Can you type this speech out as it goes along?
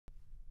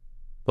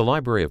The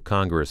Library of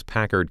Congress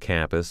Packard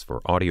Campus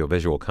for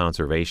Audiovisual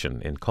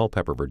Conservation in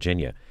Culpeper,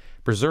 Virginia,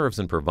 preserves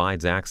and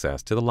provides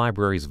access to the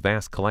library's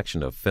vast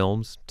collection of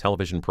films,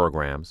 television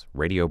programs,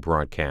 radio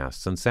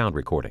broadcasts, and sound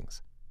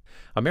recordings.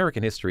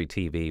 American History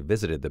TV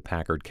visited the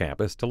Packard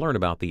campus to learn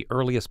about the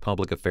earliest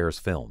public affairs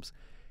films,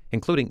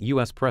 including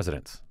U.S.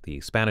 presidents,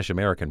 the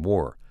Spanish-American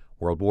War,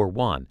 World War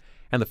I,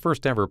 and the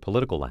first ever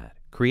political ad,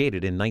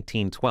 created in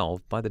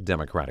 1912 by the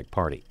Democratic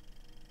Party.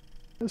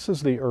 This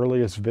is the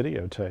earliest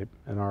videotape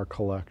in our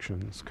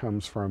collections.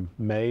 Comes from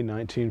May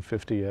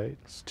 1958.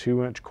 It's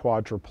 2-inch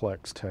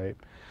quadruplex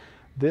tape.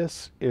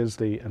 This is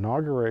the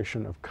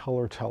inauguration of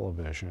color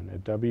television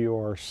at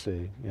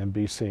WRC,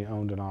 NBC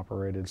owned and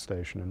operated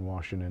station in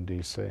Washington,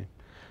 D.C.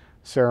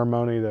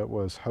 Ceremony that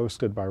was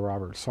hosted by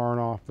Robert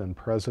Sarnoff, then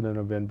president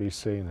of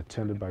NBC, and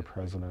attended by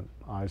President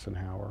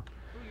Eisenhower.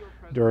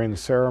 During the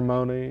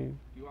ceremony,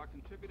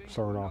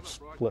 Sarnoff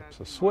flips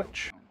a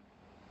switch.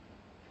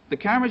 The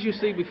cameras you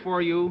see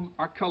before you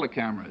are color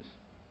cameras.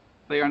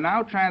 They are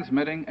now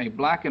transmitting a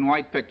black and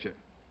white picture.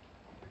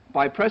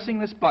 By pressing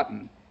this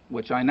button,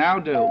 which I now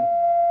do,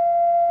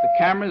 the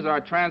cameras are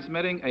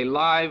transmitting a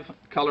live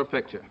color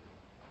picture.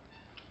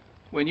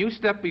 When you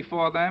step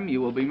before them,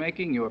 you will be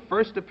making your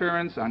first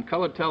appearance on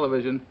color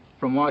television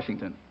from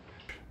Washington.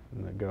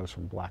 And it goes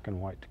from black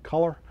and white to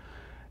color.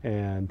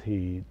 And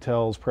he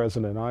tells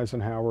President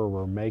Eisenhower,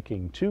 we're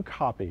making 2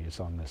 copies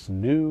on this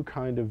new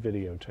kind of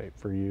videotape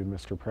for you,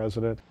 Mr.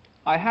 President.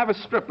 I have a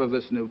strip of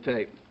this new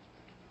tape.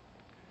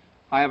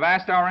 I have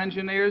asked our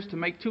engineers to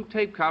make 2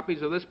 tape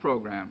copies of this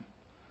program.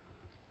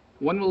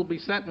 One will be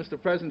sent, Mr.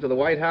 President, to the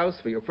White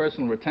House for your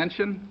personal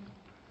retention.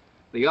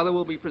 The other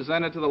will be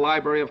presented to the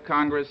Library of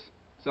Congress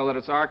so that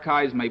its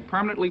archives may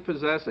permanently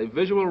possess a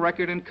visual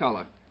record in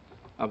color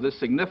of this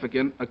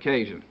significant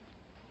occasion.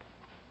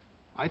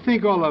 I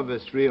think all of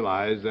us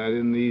realize that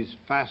in these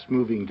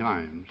fast-moving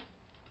times,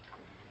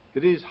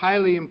 it is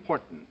highly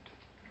important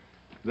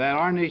that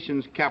our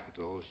nation's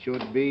capital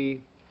should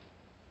be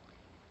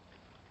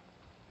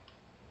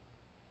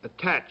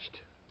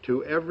attached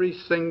to every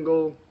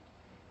single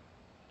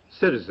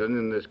citizen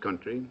in this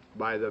country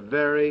by the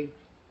very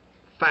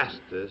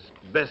fastest,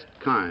 best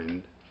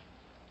kind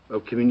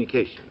of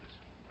communications.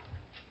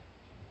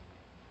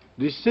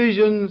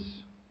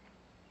 Decisions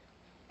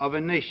of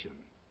a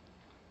nation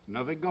and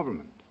of a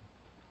government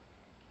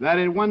that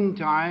at one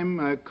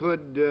time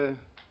could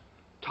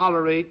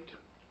tolerate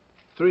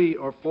 3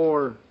 or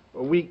 4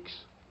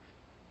 weeks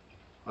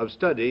of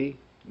study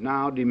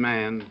now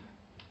demand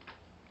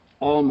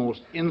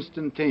almost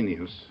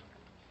instantaneous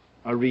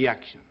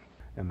reaction.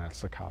 And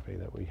that's the copy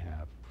that we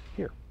have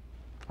here.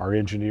 Our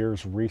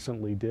engineers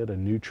recently did a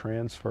new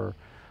transfer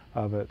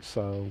of it,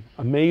 so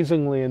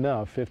amazingly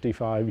enough,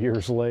 55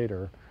 years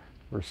later,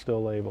 we're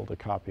still able to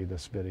copy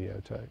this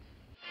videotape.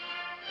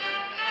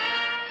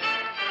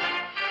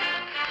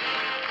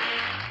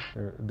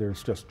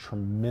 There's just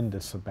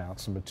tremendous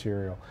amounts of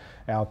material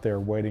out there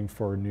waiting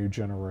for a new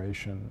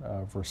generation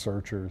of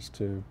researchers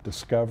to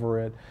discover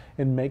it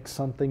and make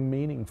something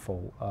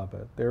meaningful of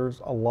it. There's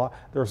a lot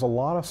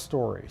of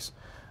stories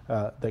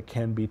that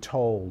can be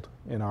told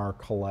in our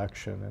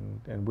collection,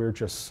 and we're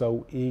just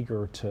so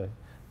eager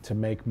to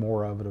make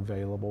more of it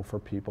available for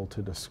people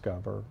to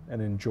discover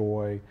and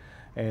enjoy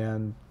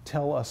and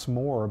tell us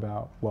more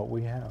about what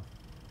we have.